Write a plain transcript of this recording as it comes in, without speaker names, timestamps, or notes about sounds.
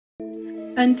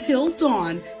Until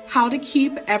Dawn, How to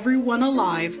Keep Everyone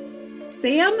Alive,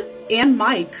 Sam and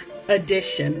Mike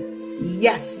edition.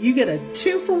 Yes, you get a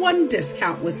 2-for-1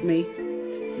 discount with me.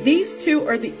 These two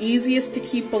are the easiest to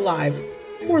keep alive,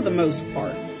 for the most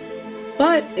part.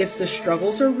 But if the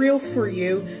struggles are real for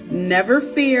you, never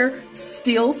fear,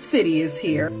 Steel City is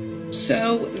here.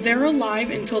 So they're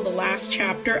alive until the last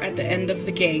chapter at the end of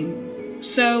the game.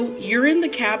 So you're in the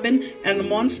cabin and the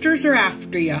monsters are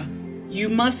after you. You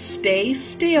must stay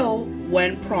still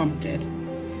when prompted.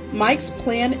 Mike's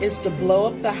plan is to blow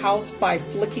up the house by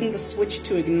flicking the switch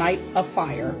to ignite a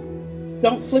fire.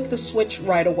 Don't flick the switch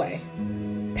right away.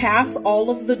 Pass all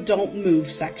of the don't move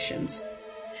sections.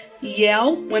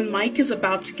 Yell when Mike is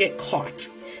about to get caught.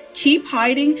 Keep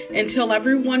hiding until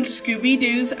everyone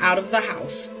Scooby-Doo's out of the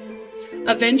house.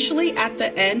 Eventually, at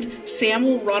the end, Sam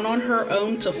will run on her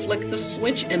own to flick the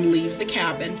switch and leave the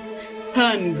cabin.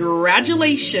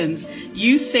 Congratulations!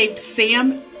 You saved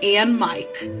Sam and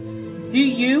Mike. Do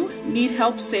you need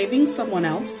help saving someone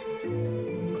else?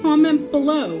 Comment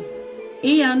below.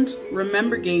 And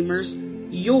remember, gamers,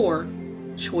 your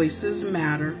choices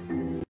matter.